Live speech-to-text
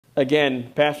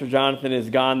Again, Pastor Jonathan is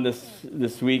gone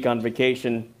this week on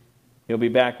vacation. He'll be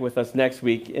back with us next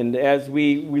week. And as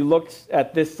we looked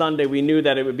at this Sunday, we knew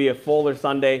that it would be a fuller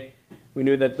Sunday. We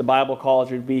knew that the Bible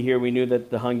college would be here. We knew that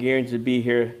the Hungarians would be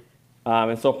here.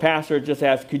 And so Pastor just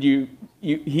asked, he's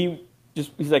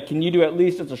like, can you do at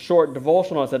least just a short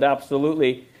devotional? I said,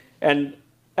 absolutely. And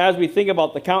as we think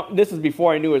about the count, this is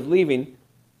before I knew I was leaving.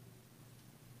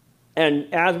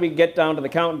 And as we get down to the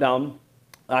countdown,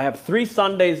 I have 3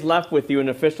 Sundays left with you in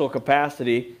official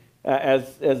capacity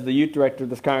as the youth director of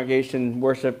this congregation,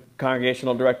 worship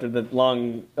congregational director, the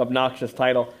long, obnoxious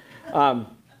title.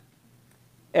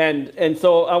 And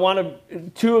so I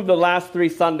wanted 2 of the last 3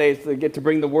 Sundays to get to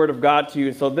bring the Word of God to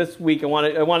you. So this week I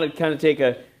want to kind of take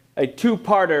a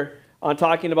 2-parter on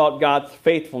talking about God's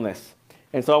faithfulness.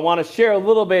 And so I want to share a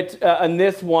little bit in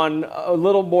this one, a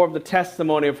little more of the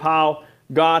testimony of how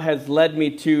God has led me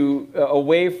to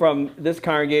away from this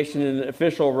congregation in an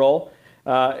official role.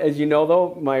 As you know,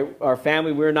 though, our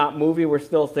family, we're not moving. We're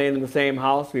still staying in the same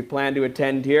house. We plan to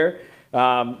attend here.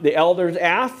 The elders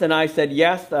asked, and I said,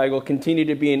 yes, I will continue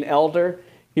to be an elder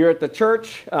here at the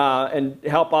church and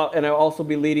help out. And I'll also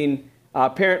be leading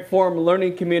Parent Forum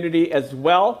Learning Community as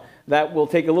well. That will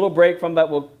take a little break from that.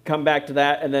 We'll come back to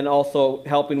that. And then also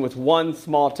helping with one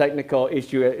small technical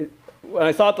issue. When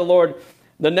I sought the Lord,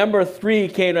 the number 3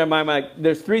 came to my mind.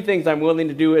 There's 3 things I'm willing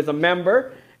to do as a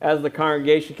member, as the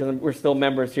congregation, because we're still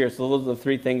members here. So those are the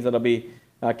 3 things that I'll be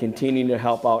continuing to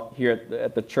help out here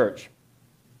at the church.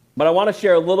 But I want to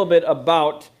share a little bit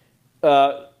about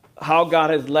how God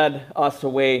has led us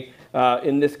away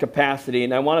in this capacity.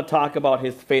 And I want to talk about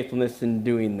His faithfulness in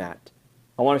doing that.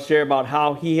 I want to share about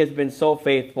how He has been so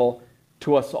faithful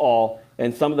to us all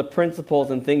and some of the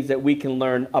principles and things that we can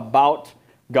learn about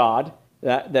God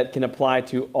that can apply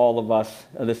to all of us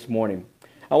this morning.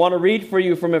 I want to read for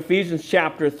you from Ephesians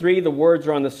chapter 3. The words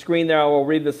are on the screen there. I will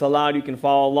read this aloud. You can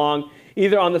follow along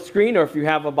either on the screen, or if you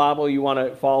have a Bible you want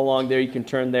to follow along there, you can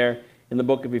turn there in the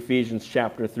book of Ephesians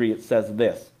chapter 3. It says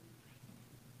this: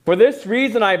 For this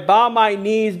reason I bow my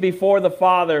knees before the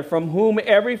Father, from whom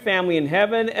every family in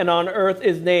heaven and on earth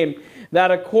is named,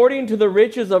 that according to the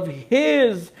riches of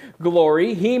His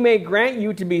glory, He may grant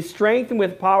you to be strengthened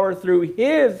with power through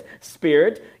His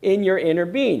Spirit in your inner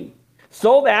being,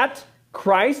 so that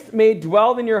Christ may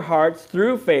dwell in your hearts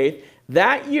through faith,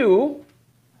 that you,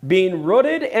 being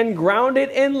rooted and grounded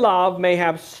in love, may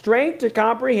have strength to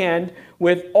comprehend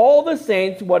with all the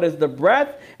saints what is the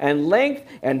breadth and length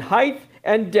and height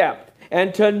and depth,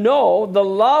 and to know the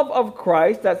love of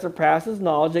Christ that surpasses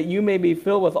knowledge, that you may be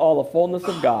filled with all the fullness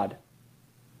of God.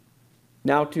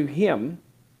 Now to Him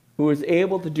who is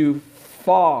able to do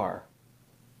far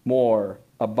more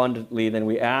abundantly than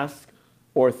we ask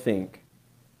or think,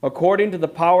 according to the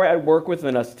power at work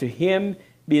within us, to Him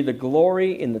be the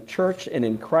glory in the church and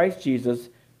in Christ Jesus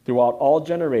throughout all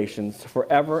generations,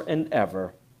 forever and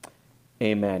ever.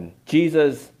 Amen.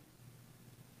 Jesus,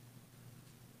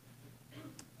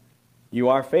 You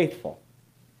are faithful,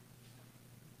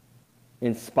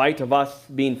 in spite of us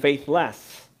being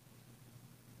faithless.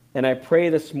 And I pray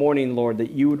this morning, Lord,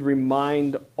 that You would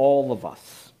remind all of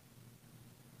us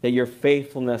that Your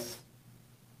faithfulness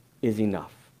is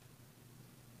enough,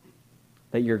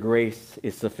 that Your grace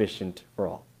is sufficient for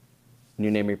all. In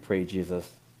Your name we pray, Jesus.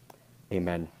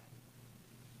 Amen.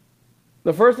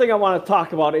 The first thing I want to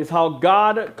talk about is how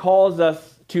God calls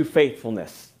us to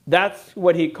faithfulness. That's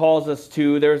what He calls us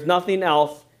to. There's nothing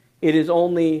else. It is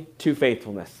only to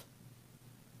faithfulness.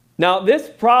 Now, this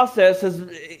process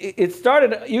it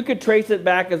started, you could trace it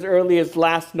back as early as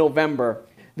last November,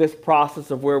 this process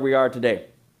of where we are today.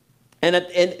 And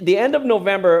at the end of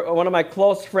November, one of my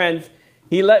close friends,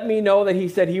 he let me know that he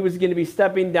said he was going to be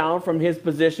stepping down from his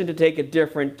position to take a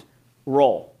different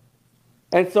role.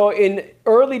 And so in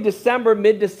early December,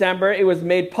 mid-December, it was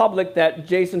made public that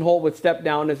Jason Holt would step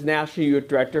down as National Youth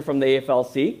Director from the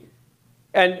AFLC.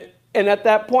 And at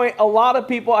that point, a lot of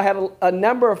people, I had a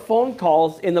number of phone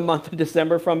calls in the month of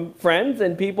December from friends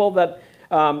and people that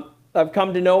I've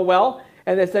come to know well.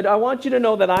 And they said, I want you to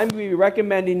know that I'm going to be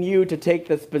recommending you to take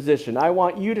this position. I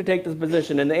want you to take this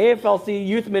position. And the AFLC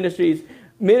Youth Ministries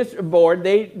Board,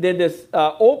 they did this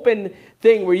open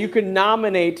thing where you could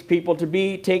nominate people to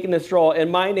be taking this role. And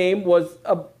my name was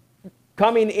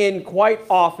coming in quite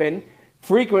often,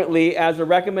 frequently, as a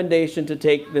recommendation to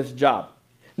take this job.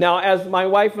 Now, as my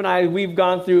wife and I, we've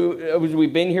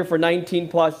been here for 19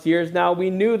 plus years now,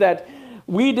 we knew that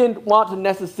we didn't want to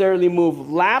necessarily move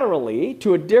laterally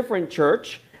to a different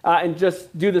church and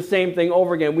just do the same thing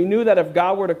over again. We knew that if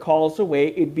God were to call us away,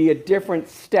 it'd be a different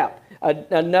step,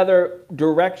 another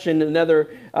direction,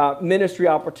 another ministry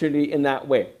opportunity in that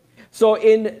way. So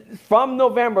from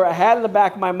November, I had in the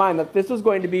back of my mind that this was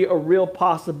going to be a real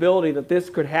possibility that this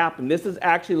could happen. This is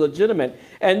actually legitimate.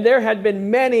 And there had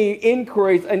been many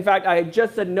inquiries. In fact, I had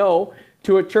just said no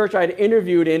to a church I had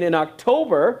interviewed in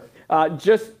October,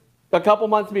 just a couple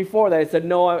months before that. I said,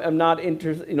 no, I'm not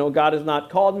interested. God has not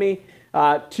called me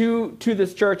to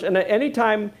this church. And at any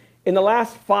time in the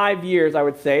last 5 years, I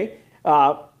would say,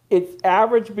 it's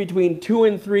averaged between 2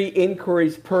 and 3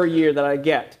 inquiries per year that I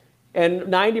get. And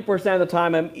 90% of the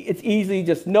time, it's easily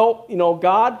just, nope,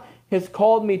 God has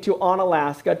called me to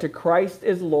Onalaska, to Christ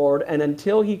is Lord, and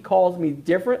until he calls me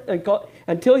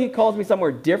until he calls me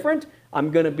somewhere different, I'm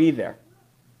going to be there.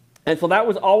 And so that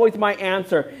was always my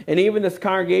answer. And even this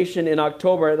congregation in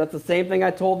October, that's the same thing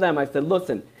I told them. I said,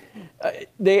 listen,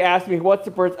 they asked me, what's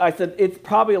the first? I said, it's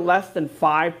probably less than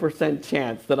 5%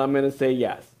 chance that I'm going to say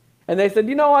yes. And they said,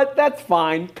 you know what, that's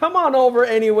fine. Come on over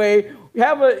anyway.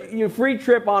 Have a free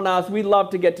trip on us. We'd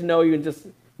love to get to know you and just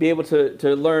be able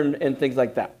to learn and things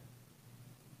like that.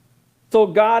 So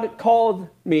God called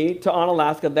me to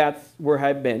Onalaska. That's where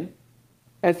I've been.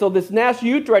 And so this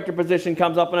National Youth Director position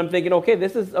comes up, and I'm thinking, okay,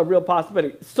 this is a real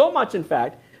possibility. So much, in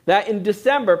fact, that in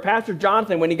December, Pastor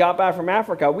Jonathan, when he got back from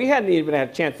Africa, we hadn't even had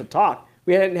a chance to talk.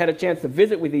 We hadn't had a chance to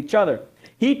visit with each other.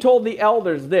 He told the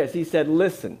elders this. He said,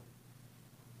 listen,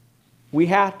 we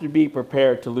have to be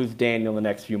prepared to lose Daniel the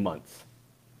next few months.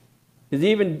 Because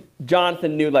even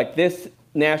Jonathan knew, like, this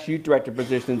National Youth Director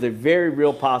position is a very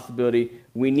real possibility.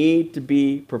 We need to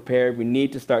be prepared. We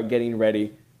need to start getting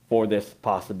ready for this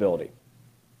possibility.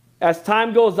 As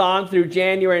time goes on through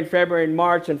January and February and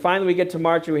March, and finally we get to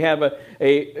March and we have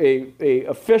a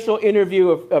official interview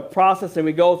of process, and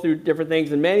we go through different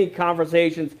things and many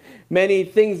conversations, many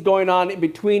things going on in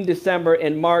between December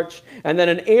and March. And then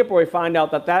in April we find out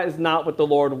that that is not what the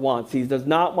Lord wants. He does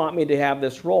not want me to have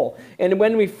this role. And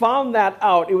when we found that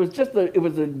out, it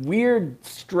was a weird,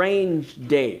 strange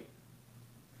day.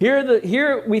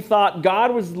 Here we thought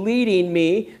God was leading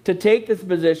me to take this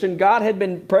position. God had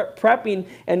been prepping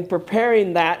and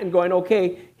preparing that and going,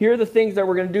 okay, here are the things that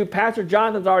we're going to do. Pastor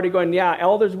Jonathan's already going, yeah,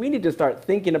 elders, we need to start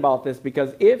thinking about this,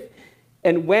 because if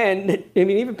and when,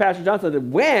 even Pastor Jonathan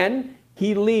said, when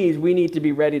he leaves, we need to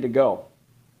be ready to go.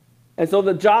 And so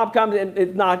the job comes and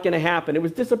it's not going to happen. It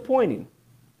was disappointing.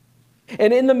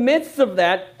 And in the midst of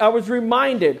that, I was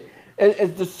reminded,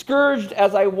 as discouraged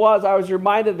as I was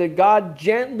reminded that God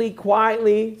gently,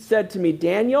 quietly said to me,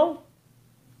 Daniel,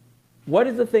 what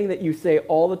is the thing that you say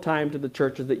all the time to the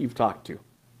churches that you've talked to?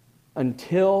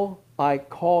 Until I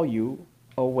call you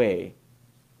away,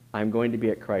 I'm going to be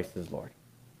at Christ as Lord.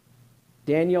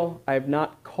 Daniel, I have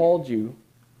not called you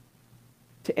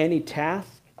to any task.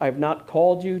 I have not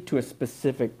called you to a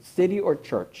specific city or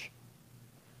church.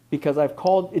 Because I've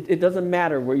called, it doesn't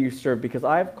matter where you serve, because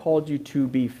I've called you to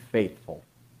be faithful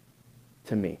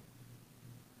to me.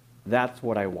 That's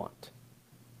what I want.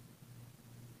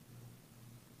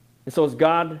 And so as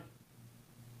God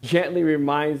gently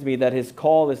reminds me that his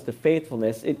call is to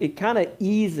faithfulness, it kind of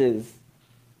eases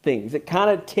things. It kind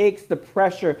of takes the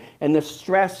pressure and the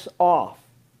stress off.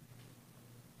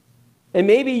 And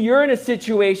maybe you're in a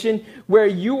situation where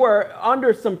you are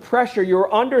under some pressure.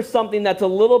 You're under something that's a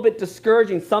little bit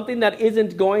discouraging, something that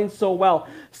isn't going so well,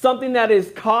 something that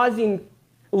is causing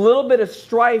a little bit of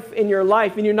strife in your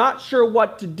life, and you're not sure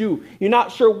what to do. You're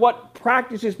not sure what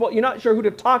practice you're not sure who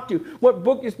to talk to, what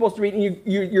book you're supposed to read, and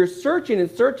you're searching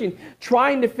and searching,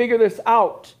 trying to figure this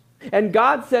out. And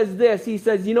God says this. He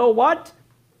says, you know what?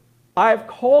 I have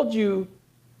called you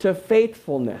to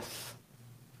faithfulness.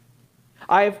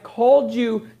 I have called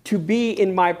you to be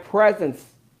in my presence,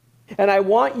 and I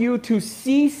want you to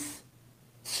cease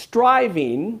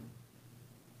striving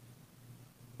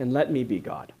and let me be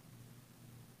God.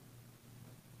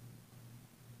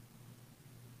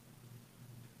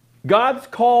 God's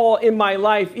call in my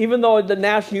life, even though the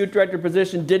National Youth Director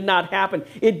position did not happen,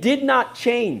 it did not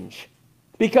change.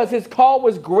 Because his call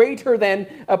was greater than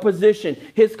a position.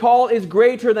 His call is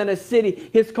greater than a city.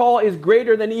 His call is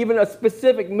greater than even a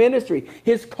specific ministry.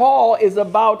 His call is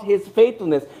about his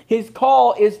faithfulness. His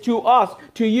call is to us,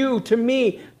 to you, to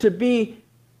me, to be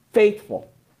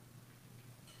faithful.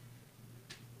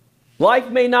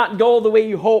 Life may not go the way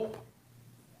you hope,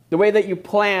 the way that you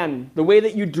plan, the way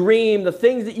that you dream, the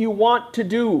things that you want to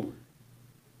do.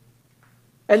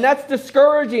 And that's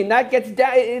discouraging.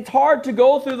 It's hard to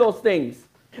go through those things.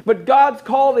 But God's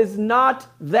call is not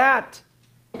that.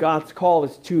 God's call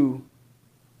is to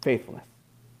faithfulness.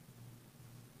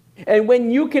 And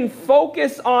when you can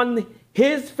focus on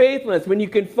his faithfulness, when you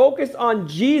can focus on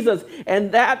Jesus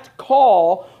and that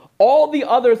call, all the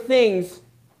other things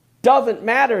doesn't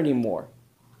matter anymore.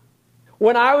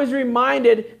 When I was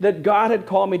reminded that God had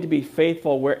called me to be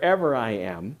faithful wherever I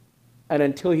am, and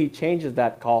until he changes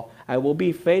that call, I will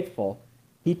be faithful,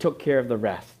 he took care of the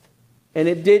rest.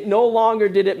 And no longer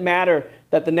did it matter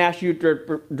that the national youth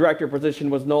director position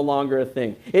was no longer a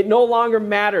thing. It no longer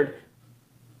mattered.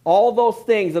 All those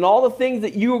things and all the things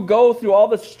that you go through, all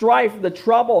the strife, the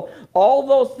trouble, all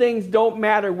those things don't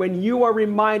matter when you are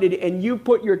reminded and you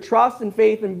put your trust and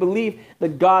faith and belief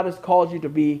that God has called you to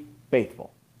be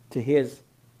faithful to his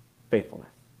faithfulness.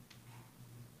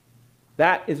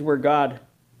 That is where God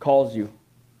calls you.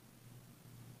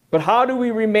 But how do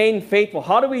we remain faithful?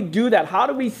 How do we do that? How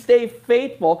do we stay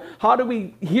faithful? How do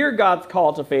we hear God's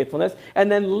call to faithfulness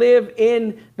and then live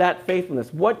in that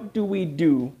faithfulness? What do we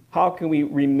do? How can we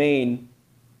remain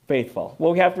faithful?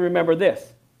 Well, we have to remember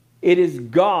this. It is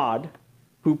God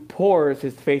who pours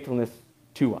his faithfulness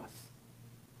to us.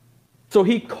 So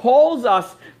he calls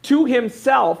us to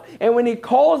himself, and when he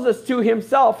calls us to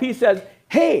himself, he says,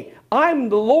 hey, I'm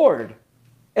the Lord.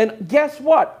 And guess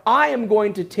what? I am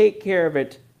going to take care of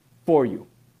it for you.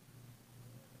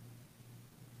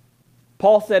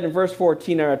 Paul said in verse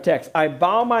 14 in our text, I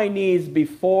bow my knees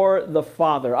before the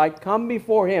Father. I come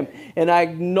before him and I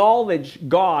acknowledge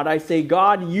God. I say,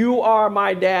 God, you are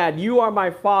my dad. You are my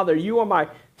father. You are my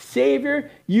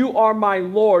Savior. You are my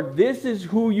Lord. This is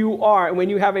who you are. And when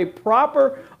you have a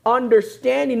proper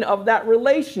understanding of that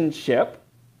relationship,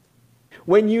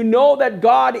 when you know that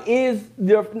God is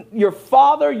your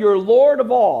Father, your Lord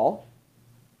of all,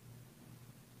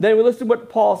 then we listen to what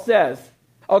Paul says.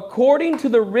 According to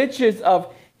the riches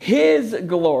of his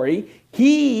glory,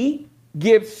 he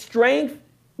gives strength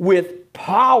with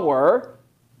power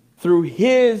through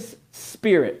his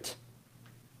Spirit,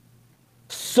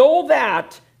 so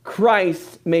that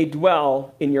Christ may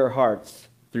dwell in your hearts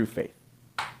through faith.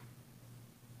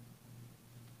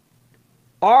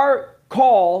 Our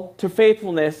call to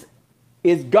faithfulness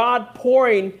is God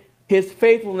pouring his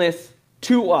faithfulness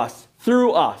to us,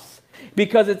 through us,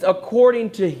 because it's according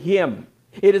to him.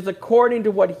 It is according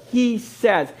to what he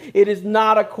says. It is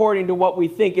not according to what we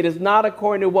think. It is not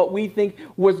according to what we think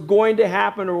was going to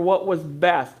happen or what was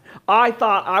best. I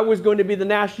thought I was going to be the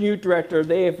National Youth Director of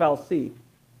the AFLC.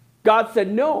 God said,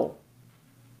 no.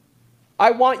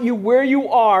 I want you where you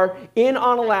are in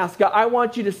Onalaska. I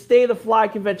want you to stay the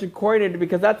Flag Convention coordinator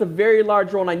because that's a very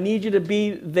large role and I need you to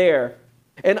be there.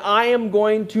 And I am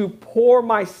going to pour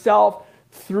myself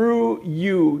through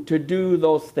you to do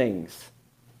those things.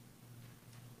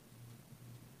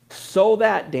 So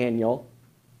that, Daniel,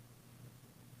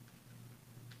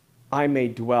 I may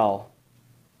dwell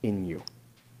in you.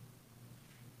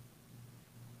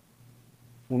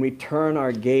 When we turn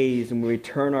our gaze and when we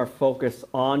turn our focus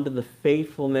onto the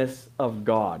faithfulness of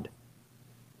God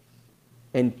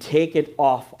and take it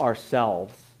off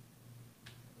ourselves,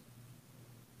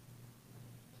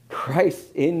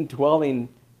 Christ's indwelling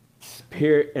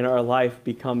Spirit in our life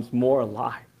becomes more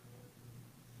alive.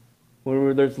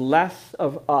 When there's less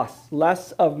of us,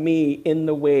 less of me in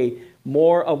the way,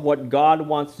 more of what God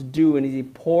wants to do, and as he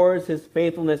pours his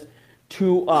faithfulness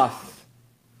to us,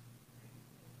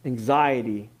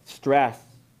 anxiety, stress,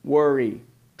 worry,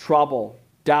 trouble,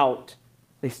 doubt,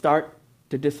 they start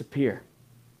to disappear.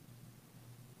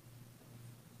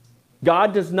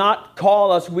 God does not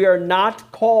call us, we are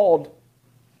not called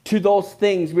to those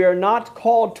things. We are not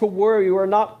called to worry. We are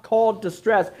not called to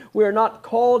stress. We are not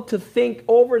called to think,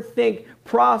 overthink,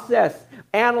 process,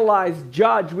 analyze,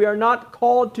 judge. We are not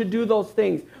called to do those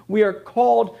things. We are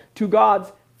called to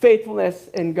God's faithfulness,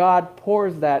 and God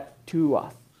pours that to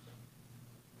us.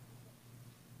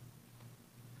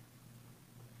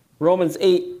 Romans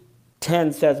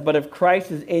 8:10 says, but if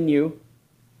Christ is in you,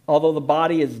 although the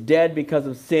body is dead because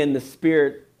of sin, the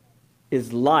Spirit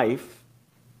is life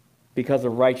because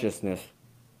of righteousness.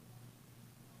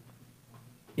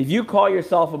 If you call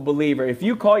yourself a believer, if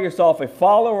you call yourself a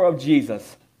follower of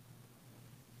Jesus,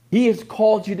 he has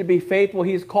called you to be faithful.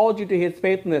 He has called you to his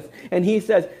faithfulness. And he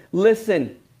says,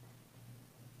 listen,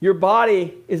 your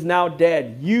body is now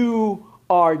dead. You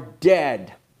are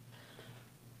dead.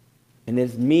 And it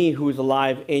is me who is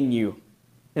alive in you.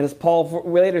 And as Paul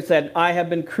later said, I have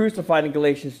been crucified in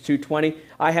Galatians 2:20.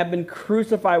 I have been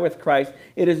crucified with Christ.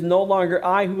 It is no longer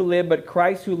I who live, but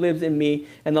Christ who lives in me.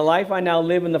 And the life I now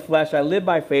live in the flesh, I live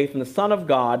by faith in the Son of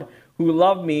God, who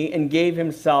loved me and gave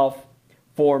himself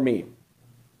for me.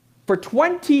 For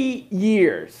 20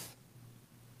 years,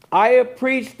 I have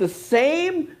preached the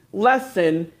same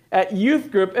lesson at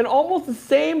youth group and almost the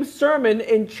same sermon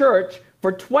in church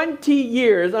for 20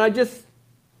 years. And I just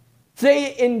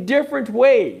say it in different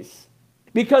ways,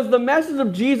 because the message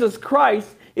of Jesus Christ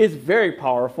is very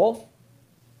powerful.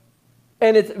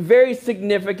 And it's very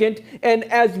significant. And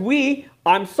as we,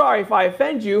 I'm sorry if I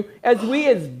offend you, as we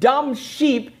as dumb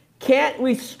sheep,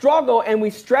 we struggle and we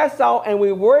stress out and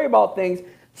we worry about things,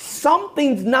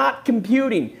 something's not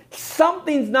computing.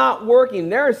 Something's not working.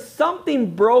 There is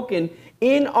something broken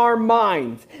in our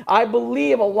minds. I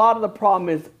believe a lot of the problem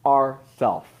is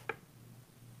ourself.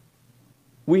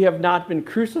 We have not been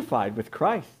crucified with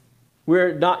Christ.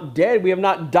 We're not dead. We have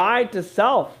not died to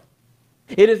self.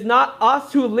 It is not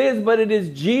us who lives, but it is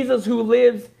Jesus who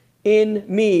lives in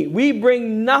me. We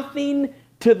bring nothing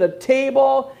to the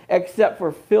table except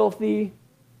for filthy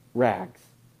rags.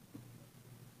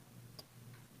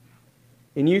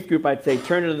 In youth group, I'd say,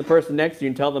 turn to the person next to you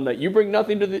and tell them that you bring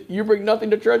nothing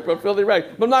to church but filthy rags.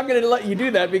 But I'm not going to let you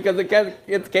do that because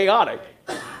it's chaotic.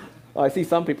 Well, I see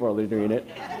some people are doing it.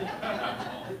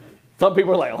 Some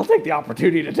people are like, I'll take the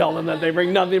opportunity to tell them that they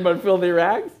bring nothing but filthy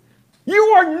rags. You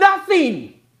are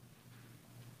nothing.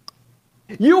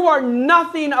 You are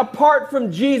nothing apart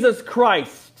from Jesus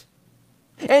Christ.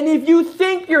 And if you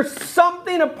think you're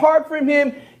something apart from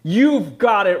him, you've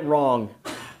got it wrong.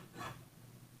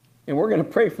 And we're going to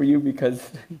pray for you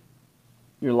because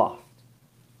you're lost.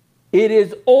 It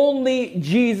is only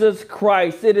Jesus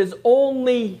Christ. It is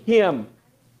only him.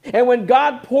 And when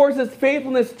God pours his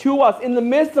faithfulness to us in the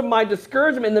midst of my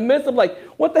discouragement, in the midst of like,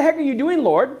 what the heck are you doing,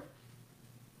 Lord?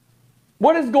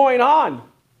 What is going on?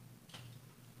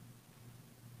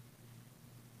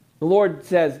 The Lord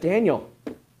says, Daniel,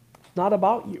 it's not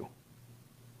about you.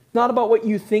 It's not about what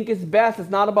you think is best. It's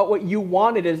not about what you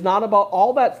wanted. It's not about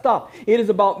all that stuff. It is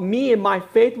about me and my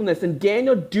faithfulness. And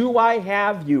Daniel, do I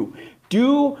have you?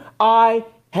 Do I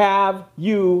have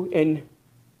you? And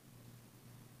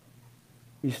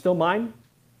you still mine?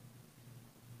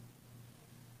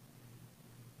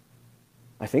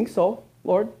 I think so,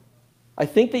 Lord. I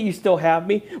think that you still have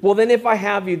me. Well, then if I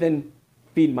have you, then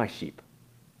feed my sheep.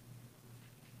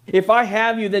 If I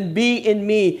have you, then be in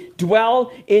me.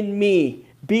 Dwell in me.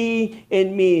 Be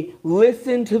in me.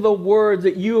 Listen to the words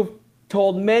that you have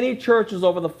told many churches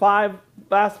over the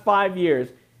last 5 years.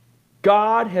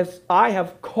 I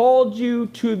have called you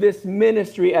to this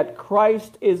ministry at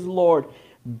Christ is Lord.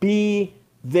 Be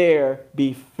there,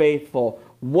 be faithful.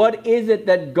 What is it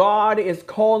that God is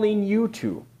calling you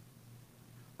to?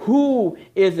 Who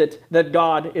is it that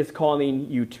God is calling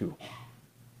you to?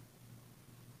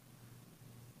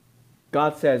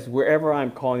 God says, wherever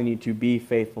I'm calling you to, be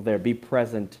faithful there, be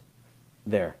present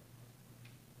there.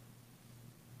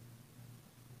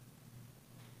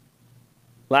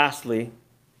 Lastly,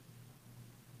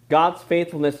 God's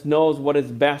faithfulness knows what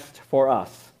is best for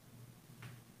us.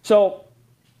 So,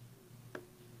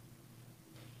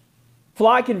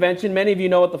 Fly Convention, many of you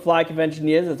know what the Fly Convention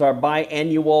is. It's our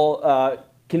biannual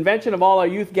convention of all our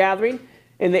youth gathering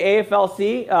in the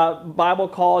AFLC. Bible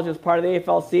College is part of the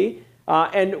AFLC.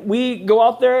 And we go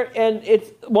out there, and it's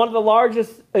one of the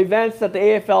largest events that the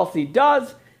AFLC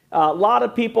does. A lot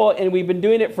of people, and we've been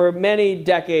doing it for many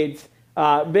decades.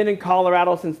 Been in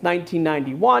Colorado since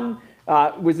 1991.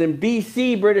 Was in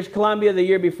BC, British Columbia, the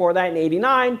year before that in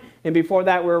 89. And before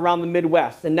that, we were around the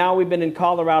Midwest. And now we've been in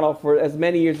Colorado for as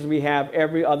many years as we have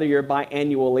every other year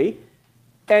biannually.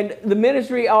 And the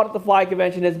ministry out at the Fly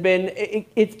Convention has been,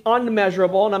 it's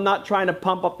unmeasurable. And I'm not trying to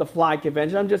pump up the Fly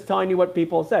Convention. I'm just telling you what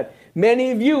people have said. Many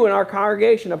of you in our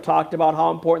congregation have talked about how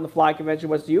important the Fly Convention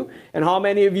was to you. And how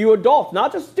many of you adults,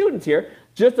 not just students here,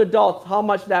 just adults, how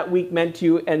much that week meant to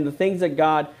you and the things that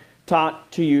God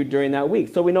taught to you during that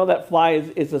week. So we know that Fly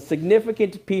is a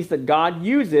significant piece that God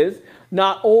uses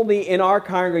not only in our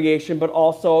congregation, but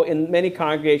also in many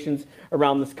congregations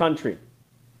around this country.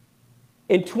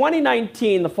 In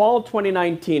 2019, the fall of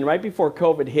 2019, right before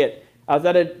COVID hit, I was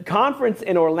at a conference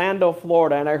in Orlando,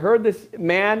 Florida, and I heard this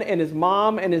man and his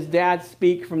mom and his dad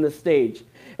speak from the stage.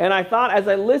 And I thought, as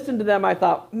I listened to them, I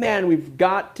thought, man, we've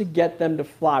got to get them to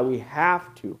fly. We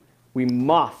have to. We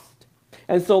must.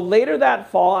 And so later that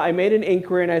fall, I made an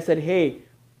inquiry and I said, hey,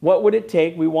 what would it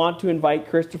take? We want to invite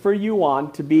Christopher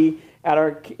Yuan to be at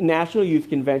our National Youth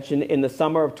Convention in the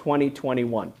summer of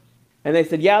 2021. And they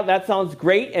said, yeah, that sounds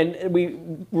great. And we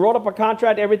wrote up a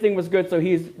contract. Everything was good. So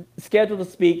he's scheduled to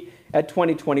speak at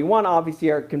 2021.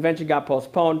 Obviously, our convention got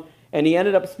postponed. And he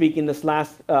ended up speaking this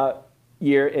last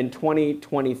year in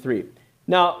 2023.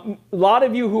 Now, a lot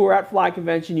of you who are at Fly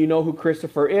Convention, you know who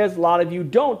Christopher is. A lot of you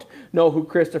don't know who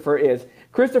Christopher is.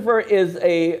 Christopher is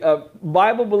a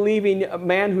Bible-believing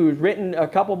man who's written a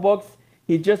couple books.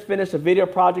 He just finished a video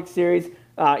project series.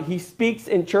 He speaks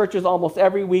in churches almost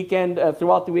every weekend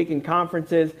throughout the week in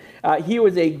conferences. He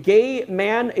was a gay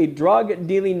man, a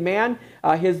drug-dealing man.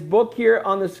 His book here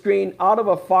on the screen, Out of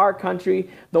a Far Country,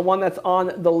 the one that's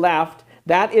on the left,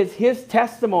 That is his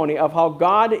testimony of how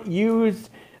God used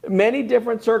many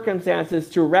different circumstances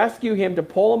to rescue him, to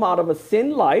pull him out of a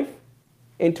sin life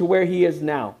into where he is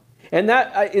now. And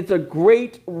that it's a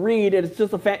great read. It's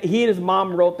just he and his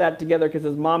mom wrote that together because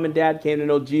his mom and dad came to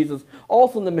know Jesus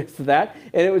also in the midst of that.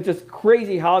 And it was just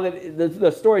crazy how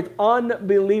the story is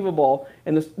unbelievable.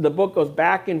 And the book goes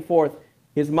back and forth.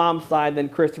 His mom's side, then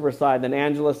Christopher's side, then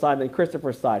Angela's side, then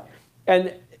Christopher's side.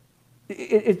 And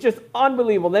it's just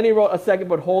unbelievable. Then he wrote a second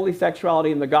book, Holy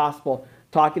Sexuality in the Gospel,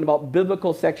 talking about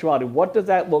biblical sexuality. What does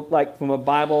that look like from a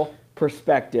Bible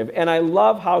perspective? And I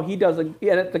love how he does it.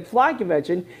 And at the Fly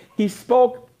Convention, he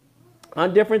spoke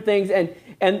on different things.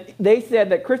 And they said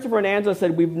that Christopher and Angela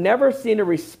said, we've never seen a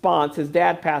response. His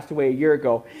dad passed away a year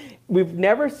ago. We've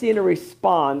never seen a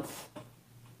response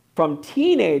from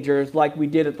teenagers like we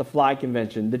did at the Fly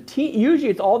Convention. Usually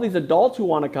it's all these adults who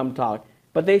want to come talk.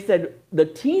 But they said the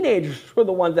teenagers were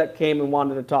the ones that came and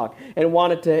wanted to talk and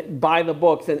wanted to buy the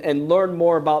books and learn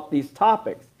more about these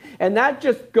topics. And that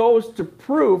just goes to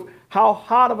prove how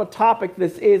hot of a topic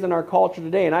this is in our culture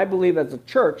today. And I believe as a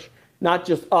church, not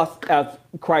just us as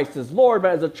Christ is Lord,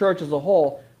 but as a church as a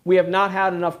whole, we have not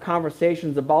had enough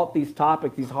conversations about these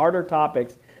topics, these harder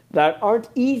topics that aren't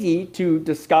easy to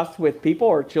discuss with people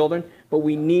or children, but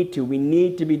we need to. We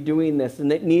need to be doing this,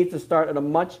 and it needs to start at a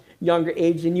much younger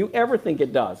age than you ever think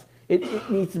it does.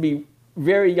 It needs to be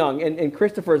very young, and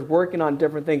Christopher is working on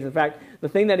different things. In fact, the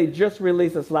thing that he just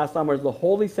released this last summer is the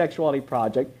Holy Sexuality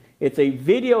Project. It's a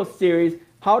video series,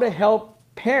 how to help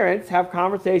parents have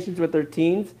conversations with their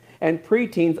teens and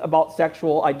preteens about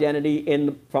sexual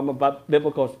identity from a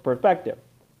biblical perspective.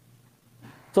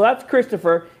 So that's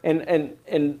Christopher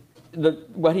and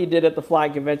what he did at the Fly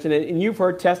Convention. And you've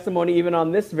heard testimony even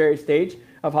on this very stage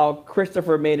of how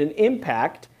Christopher made an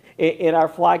impact in our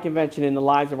Fly Convention in the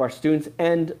lives of our students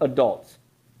and adults.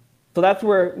 So that's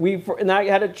where and I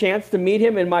had a chance to meet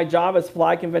him in my job as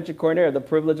Fly Convention coordinator, the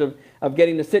privilege of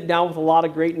getting to sit down with a lot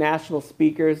of great national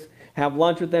speakers, have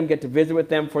lunch with them, get to visit with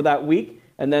them for that week,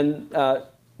 and then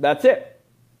that's it.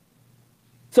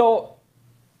 So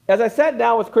as I sat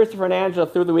down with Christopher and Angela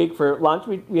through the week for lunch,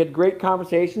 we had great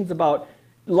conversations about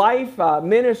life,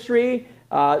 ministry.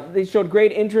 They showed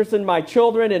great interest in my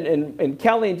children and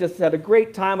Kelly, and just had a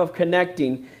great time of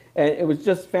connecting. And it was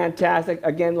just fantastic.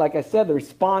 Again, like I said, the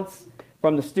response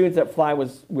from the students at Fly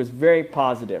was very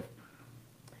positive.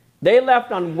 They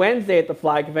left on Wednesday at the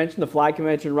Fly Convention. The Fly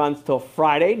Convention runs till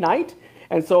Friday night.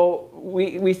 And so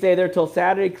we stay there till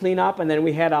Saturday, clean up, and then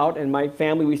we head out. And my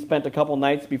family, we spent a couple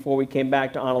nights before we came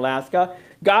back to Onalaska.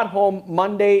 Got home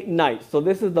Monday night. So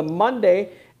this is the Monday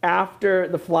after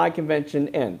the Fly Convention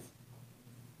ends.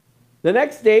 The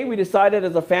next day, we decided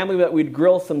as a family that we'd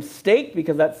grill some steak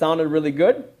because that sounded really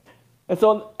good. And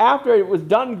so after it was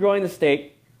done grilling the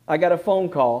steak, I got a phone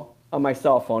call on my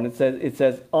cell phone. It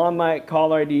says on my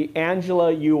caller ID,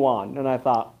 Angela Yuan. And I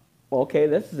thought, well, okay,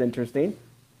 this is interesting.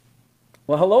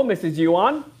 Well, hello, Mrs.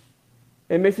 Yuan.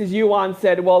 And Mrs. Yuan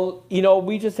said, well, you know,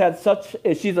 we just had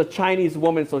she's a Chinese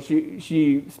woman, so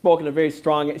she speaks in a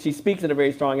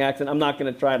very strong accent. I'm not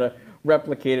going to try to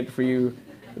replicate it for you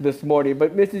this morning.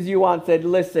 But Mrs. Yuan said,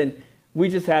 listen, we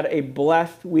just had a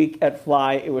blessed week at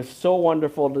Fly. It was so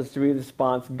wonderful to see the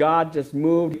response. God just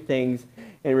moved things,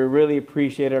 and we really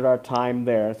appreciated our time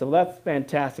there. So that's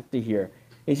fantastic to hear.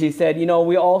 And she said, you know,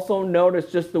 we also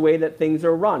noticed just the way that things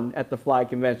are run at the Fly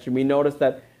Convention. We noticed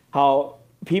that how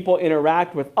people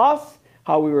interact with us,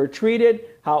 how we were treated,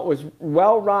 how it was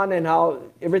well run, and how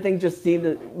everything just seemed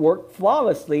to work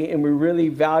flawlessly. And we really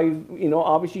value, you know,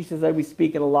 obviously she said we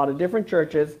speak in a lot of different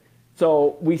churches,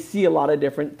 so we see a lot of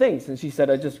different things. And she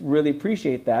said, I just really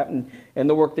appreciate that and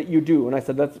the work that you do. And I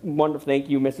said, that's wonderful. Thank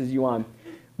you, Mrs. Yuan.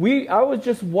 I was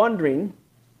just wondering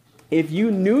if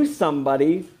you knew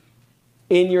somebody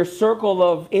in your circle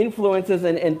of influences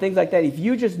and things like that, if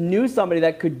you just knew somebody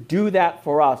that could do that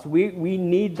for us. We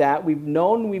need that. We've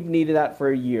needed that for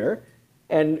a year.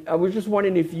 And I was just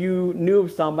wondering if you knew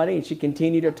of somebody. And she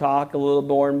continued to talk a little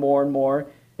more and more and more.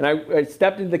 And I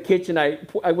stepped into the kitchen. I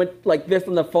went like this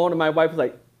on the phone, and my wife was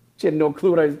like, she had no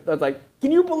clue what I was like,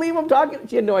 can you believe I'm talking?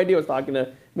 She had no idea I was talking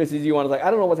to Mrs. Yuan. I was like,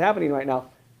 I don't know what's happening right now.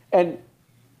 And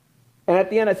at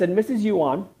the end I said, Mrs.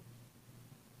 Yuan,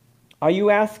 are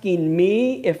you asking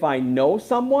me if I know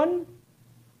someone,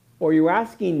 or are you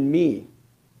asking me?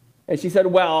 And she said,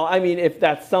 well, I mean, if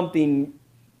that's something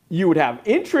you would have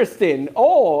interest in.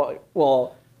 Oh,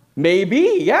 well,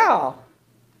 maybe, yeah.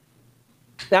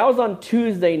 That was on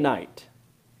Tuesday night.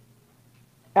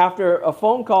 After a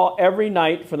phone call every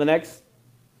night for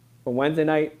Wednesday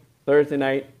night, Thursday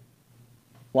night,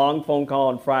 long phone call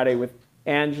on Friday with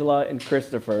Angela and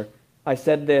Christopher, I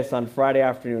said this on Friday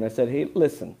afternoon. I said, hey,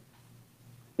 listen,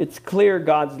 it's clear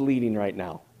God's leading right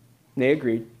now. And they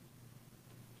agreed.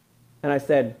 And I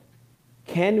said,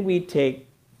 can we take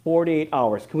 48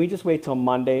 hours? Can we just wait till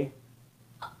Monday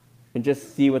and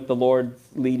just see what the Lord's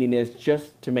leading is,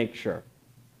 just to make sure?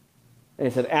 And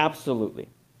they said, absolutely.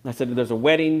 I said, there's a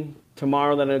wedding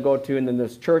tomorrow that I'm going to go to, and then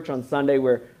there's church on Sunday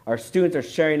where our students are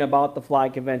sharing about the Fly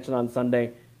Convention on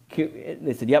Sunday.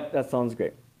 They said, yep, that sounds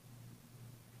great.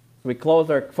 So we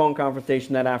closed our phone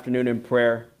conversation that afternoon in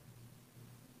prayer.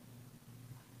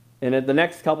 And at the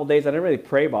next couple days, I didn't really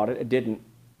pray about it. I didn't.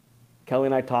 Kelly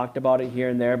and I talked about it here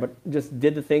and there, but just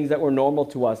did the things that were normal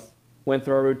to us. Went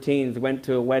through our routines, went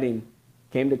to a wedding,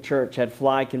 came to church, had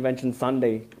Fly Convention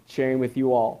Sunday, sharing with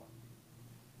you all.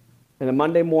 And the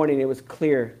Monday morning, it was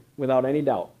clear, without any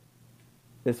doubt,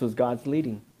 this was God's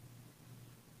leading.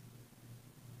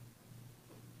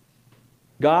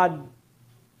 God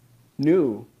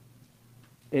knew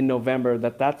in November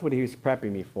that that's what he was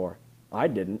prepping me for. I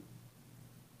didn't.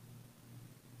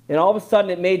 And all of a sudden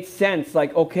it made sense,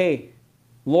 like, okay,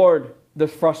 Lord, the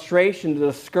frustration, the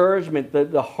discouragement,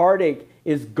 the heartache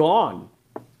is gone.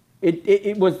 It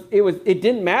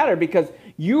didn't matter because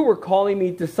you were calling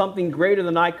me to something greater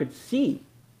than I could see.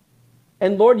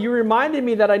 And Lord, you reminded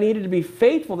me that I needed to be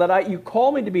faithful, that you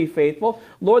called me to be faithful.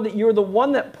 Lord, that you're the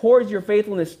one that pours your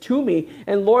faithfulness to me.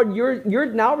 And Lord, you're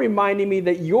now reminding me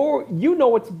that you know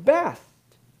what's best.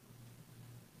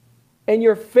 And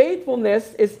your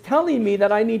faithfulness is telling me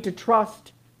that I need to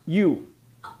trust you.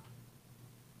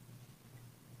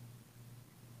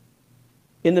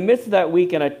 In the midst of that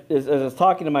week, and as I was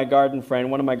talking to my garden friend,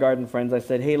 one of my garden friends, I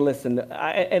said, hey, listen,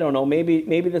 I don't know, maybe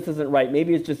this isn't right.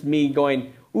 Maybe it's just me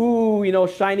going, ooh,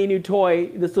 shiny new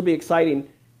toy, this will be exciting.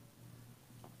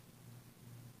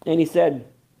 And he said,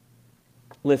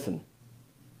 listen,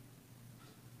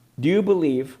 do you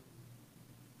believe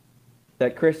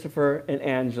that Christopher and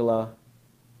Angela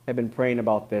have been praying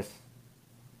about this,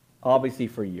 obviously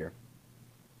for a year?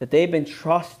 That they've been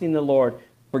trusting the Lord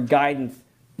for guidance,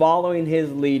 following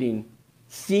his leading,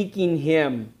 seeking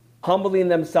him, humbling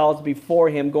themselves before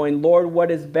him, going, Lord, what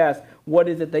is best? What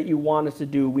is it that you want us to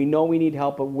do? We know we need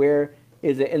help, but where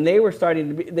is it? And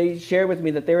they shared with me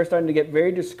that they were starting to get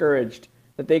very discouraged,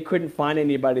 that they couldn't find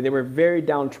anybody. They were very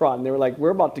downtrodden. They were like,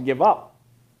 we're about to give up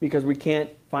because we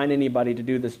can't find anybody to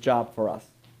do this job for us.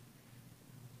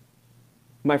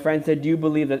 My friend said, do you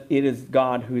believe that it is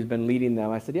God who's been leading them?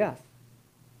 I said, yes.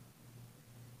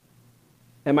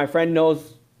 And my friend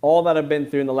knows all that I've been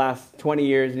through in the last 20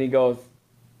 years, and he goes,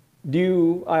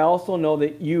 I also know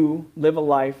that you live a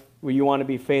life where you want to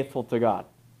be faithful to God.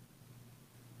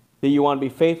 That you want to be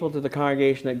faithful to the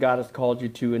congregation that God has called you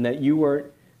to, and that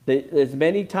that as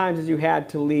many times as you had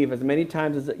to leave, as many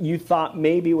times as you thought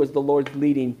maybe it was the Lord's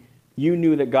leading, you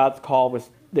knew that God's call was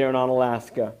there in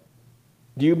Onalaska.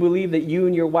 Do you believe that you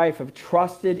and your wife have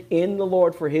trusted in the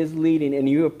Lord for his leading, and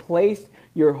you have placed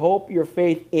your hope, your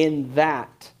faith in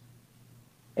that?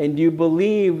 And do you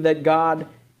believe that God,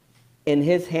 in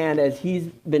his hand, as he's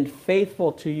been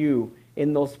faithful to you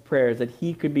in those prayers, that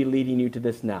he could be leading you to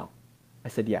this now? I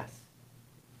said, yes.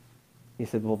 He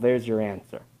said, well, there's your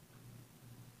answer.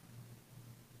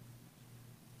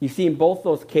 You see, in both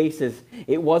those cases,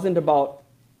 it wasn't about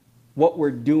what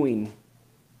we're doing.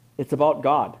 It's about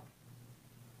God.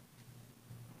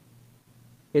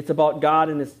 It's about God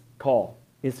and his call,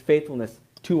 his faithfulness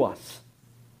to us.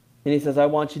 And he says, I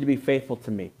want you to be faithful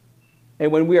to me.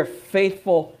 And when we are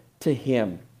faithful to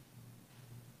him,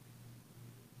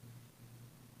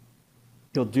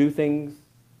 he'll do things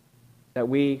that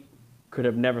we could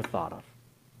have never thought of,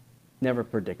 never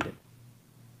predicted.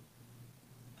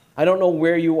 I don't know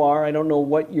where you are. I don't know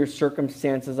what your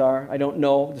circumstances are. I don't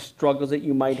know the struggles that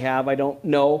you might have. I don't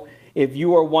know if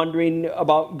you are wondering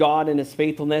about God and his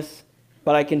faithfulness.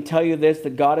 But I can tell you this,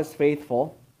 that God is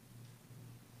faithful.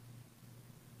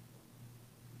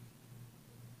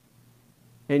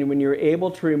 And when you're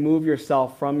able to remove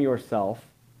yourself from yourself,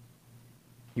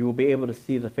 you will be able to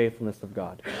see the faithfulness of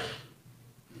God.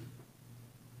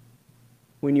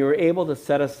 When you're able to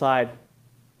set aside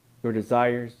your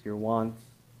desires, your wants,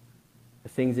 the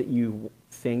things that you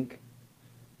think,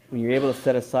 when you're able to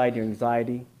set aside your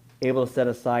anxiety, able to set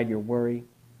aside your worry,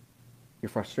 your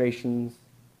frustrations,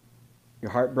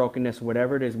 your heartbrokenness,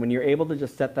 whatever it is, when you're able to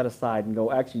just set that aside and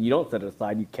go, actually, you don't set it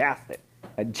aside, you cast it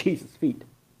at Jesus' feet.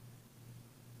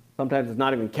 Sometimes it's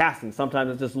not even casting.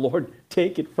 Sometimes it's just, Lord,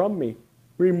 take it from me.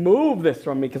 Remove this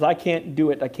from me because I can't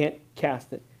do it. I can't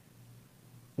cast it.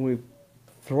 When we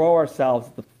throw ourselves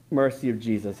at the mercy of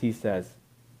Jesus, he says,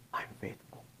 I'm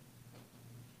faithful.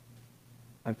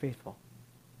 I'm faithful.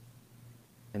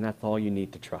 And that's all you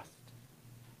need to trust.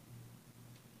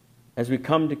 As we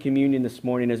come to communion this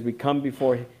morning, as we come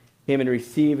before him and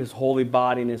receive his holy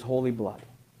body and his holy blood,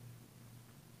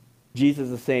 Jesus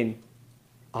is saying,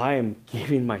 I am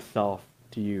giving myself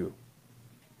to you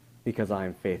because I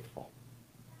am faithful.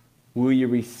 Will you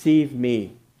receive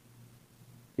me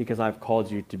because I've called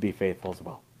you to be faithful as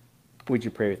well? Would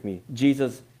you pray with me?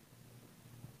 Jesus,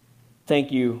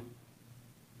 thank you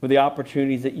for the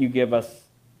opportunities that you give us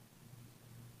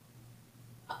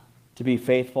to be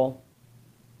faithful.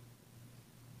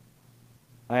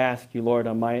 I ask you, Lord,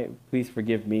 please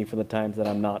forgive me for the times that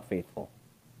I'm not faithful.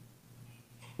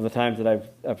 For the times that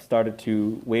I've started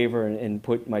to waver and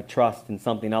put my trust in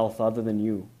something else other than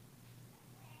you.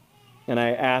 And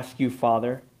I ask you,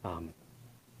 Father,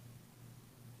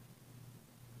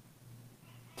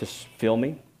 to fill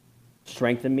me,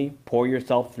 strengthen me, pour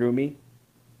yourself through me.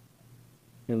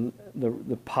 And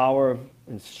the power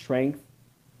and strength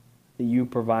that you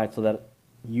provide so that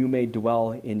you may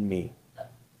dwell in me.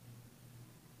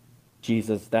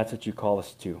 Jesus, that's what you call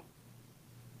us to.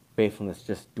 Faithfulness,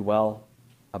 just dwell,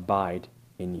 abide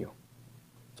in you.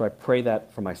 So I pray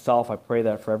that for myself. I pray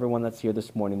that for everyone that's here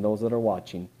this morning, those that are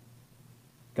watching.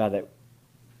 God, that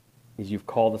as you've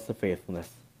called us to faithfulness,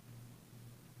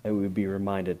 that we would be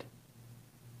reminded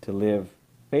to live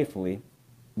faithfully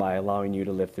by allowing you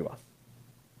to live through us.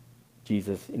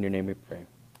 Jesus, in your name we pray.